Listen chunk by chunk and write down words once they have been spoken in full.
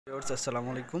আসসালামু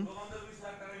আলাইকুম।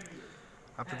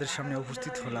 আপনাদের সামনে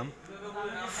উপস্থিত হলাম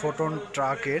ফোটন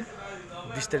ট্রাকের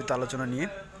বিস্তারিত আলোচনা নিয়ে।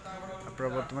 আপনারা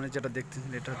বর্তমানে যেটা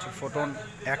দেখতেছেন এটা হচ্ছে ফোটন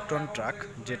 1 টন ট্রাক,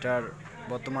 যেটার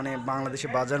বর্তমানে বাংলাদেশে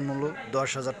বাজার মূল্য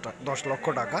 10 লক্ষ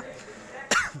টাকা,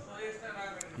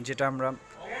 যেটা আমরা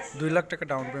 2 লাখ টাকা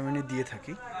ডাউন পেমেন্টে দিয়ে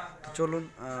থাকি। তো চলুন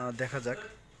দেখা যাক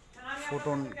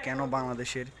ফোটন কেন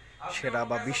বাংলাদেশের সেরা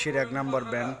বা বিশ্বের 1 নম্বর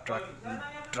ব্র্যান্ড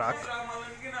ট্রাক,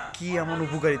 কি এমন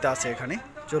উপকারিতা আছে এখানে।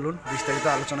 চলুন বিস্তারিত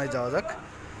আলোচনায় যাওয়া যাক।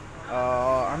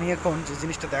 আমি এখন যে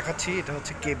জিনিসটা দেখাচ্ছি এটা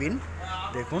হচ্ছে কেবিন।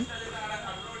 দেখুন,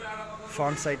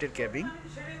 ফ্রন্ট সাইডের কেবিন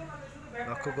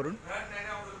লক্ষ্য করুন।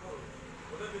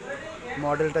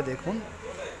 মডেলটা দেখুন,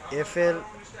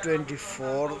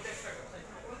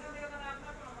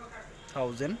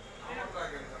 FL24,000।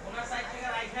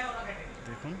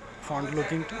 দেখুন front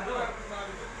লুকিংটা।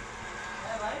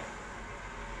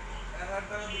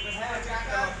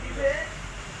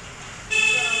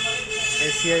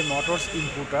 ACI motors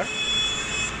importer.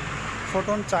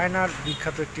 Photon চায়নার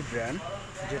বিখ্যাত একটি ব্র্যান্ড,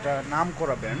 যেটা নাম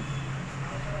করা ব্র্যান্ড।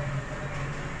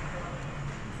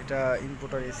 এটা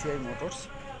ইম্পোর্টার এসিআই মোটরস।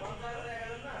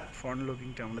 ফ্রন্ট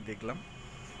লুকিংটা আমরা দেখলাম।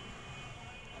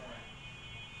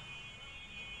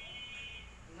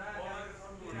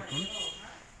 দেখুন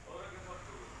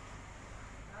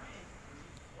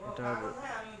এটার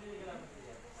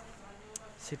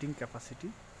সিটিং ক্যাপাসিটি।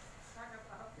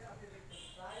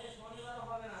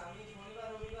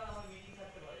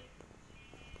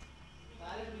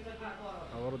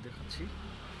 আবারও দেখাচ্ছি।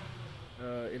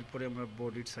 এরপরে আমরা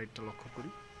বডির সাইডটা লক্ষ্য করি।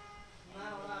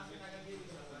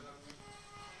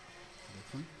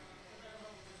 দেখুন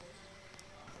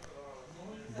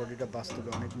বডিটা বাস্তবে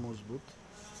অনেক মজবুত।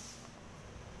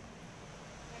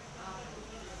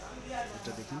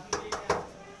 এটা দেখুন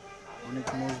অনেক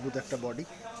মজবুত একটা বডি।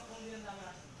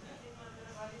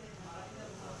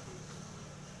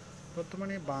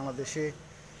 বর্তমানে বাংলাদেশে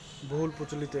বহুল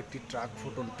প্রচলিত একটি ট্রাক,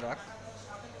 ফোটন ট্রাক।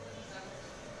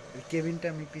 এই কেবিনটা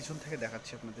আমি পিছন থেকে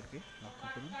দেখাচ্ছি আপনাদেরকে, লক্ষ্য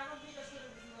করুন।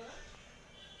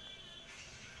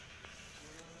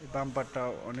 এই বাম্পারটা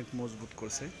অনেক মজবুত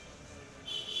করছে।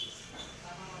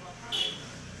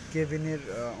 কেবিনের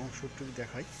অংশটুকু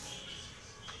দেখাই।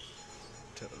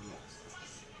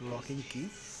 লকিং কি,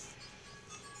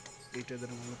 এইটা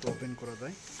দ্বারা মূলত ওপেন করা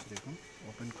যায়। দেখুন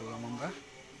ওপেন করলাম আমরা।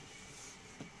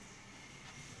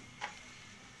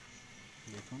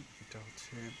 দেখুন এটা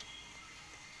হচ্ছে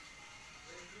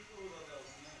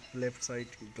left side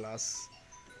glass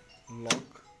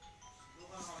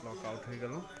lock out হয়ে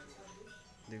গেল।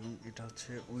 দেখুন এটা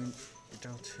হচ্ছে এটা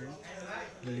হচ্ছে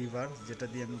লিভার, যেটা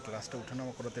দিয়ে আমি গ্লাসটা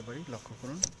ওঠানামা করাতে পারি। লক্ষ্য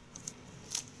করুন,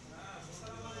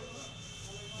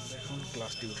 দেখুন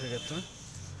গ্লাসটি উঠে গেছে।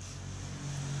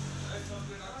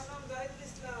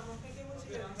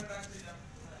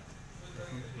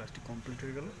 দেখুন গ্লাসটি কমপ্লিট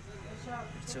হয়ে গেল।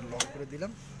 লক করে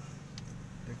দিলাম।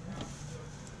 দেখুন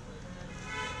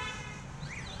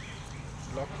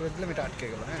লক করে দিলাম, এটা আটকে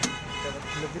গেল। হ্যাঁ, এটা আবার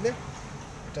খুলে দিলে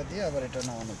এটা দিয়ে আবার এটা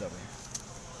নামানো যাবে।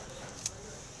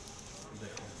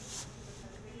 দেখুন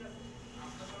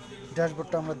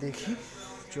ড্যাশবোর্ডটা আমরা দেখি।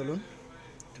 চলুন,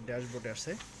 ড্যাশবোর্ডে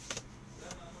আছে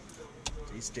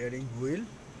স্টিয়ারিং হুইল,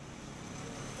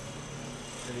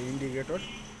 ইন্ডিকেটর,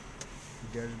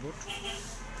 ড্যাশবোর্ড।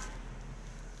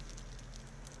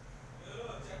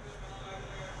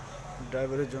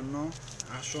 ড্রাইভারের জন্য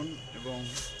আসন এবং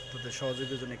তাদের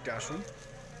সহযোগীর জন্য একটি আসন,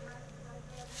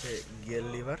 সে গিয়ার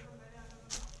লিভার।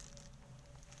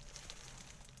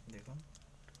 দেখুন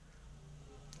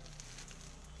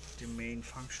এটি মেইন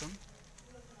ফাংশন।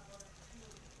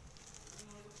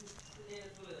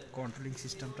 কন্ট্রোলিং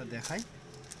সিস্টেমটা দেখাই।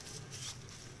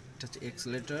 এটা হচ্ছে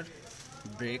এক্সেলেটর,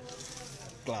 ব্রেক,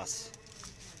 ক্লাচ।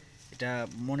 এটা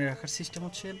মনে রাখার সিস্টেম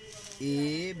হচ্ছে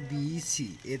ABC।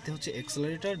 এতে হচ্ছে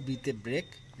এক্সেলারেটর, বিতে ব্রেক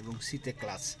এবং সিতে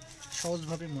ক্লাচ।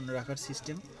 সহজভাবে মনে রাখার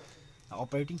সিস্টেম,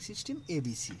 অপারেটিং সিস্টেম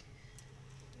ABC।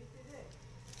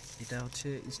 এটা হচ্ছে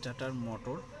স্টার্টার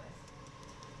মোটর,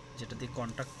 যেটা দিয়ে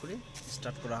কন্ট্যাক্ট করে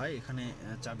স্টার্ট করা হয়। এখানে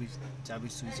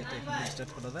চাবির সুইচ, এটা এখানে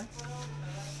স্টার্ট করা যায়।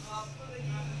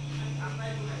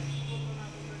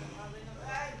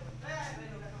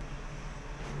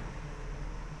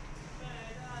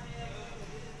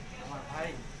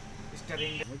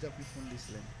 আপনি ফোন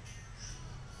দিয়েছিলেন,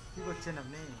 কি করছেন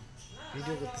আপনি?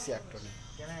 ভিডিও করতেছি একটনে।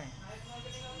 কেন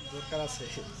দরকার আছে।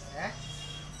 হ্যাঁ,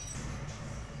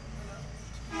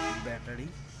 ব্যাটারি,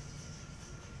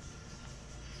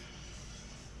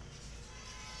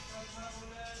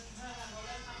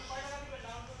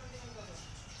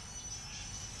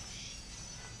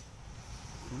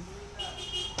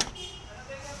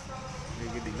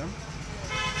 রেখে দিলাম।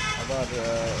 আবার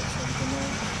সম্পূর্ণ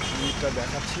দুধটা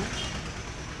দেখাচ্ছি।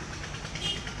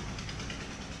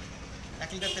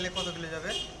 1 লিটার তেলে কত কিলো যাবে?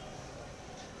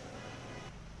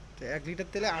 তো 1 লিটার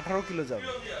তেলে 18 কিলো যাবে।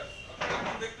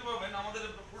 এখন দেখতে পাবেন আমাদের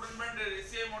ফোটন ব্র্যান্ডের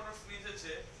এসিআই মোটরস নিয়ে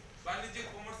এসেছে বাণিজ্যিক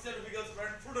কমার্শিয়াল ভেহিকলস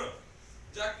ব্র্যান্ড ফোটন,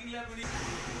 যা কিনলে আপনি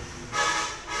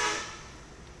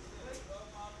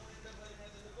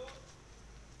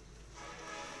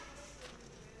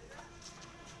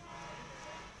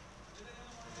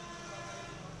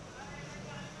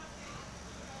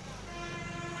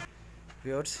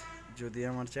ভিউয়ার্স, যদি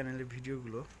আমার চ্যানেলের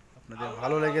ভিডিওগুলো আপনাদের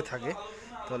ভালো লেগে থাকে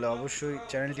তাহলে অবশ্যই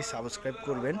চ্যানেলটি সাবস্ক্রাইব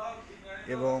করবেন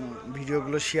এবং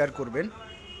ভিডিওগুলো শেয়ার করবেন।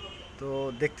 তো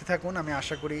দেখতে থাকুন, আমি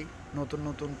আশা করি নতুন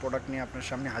নতুন প্রোডাক্ট নিয়ে আপনার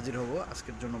সামনে হাজির হব।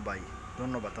 আজকের জন্য বাই,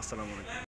 ধন্যবাদ, আসসালামু আলাইকুম।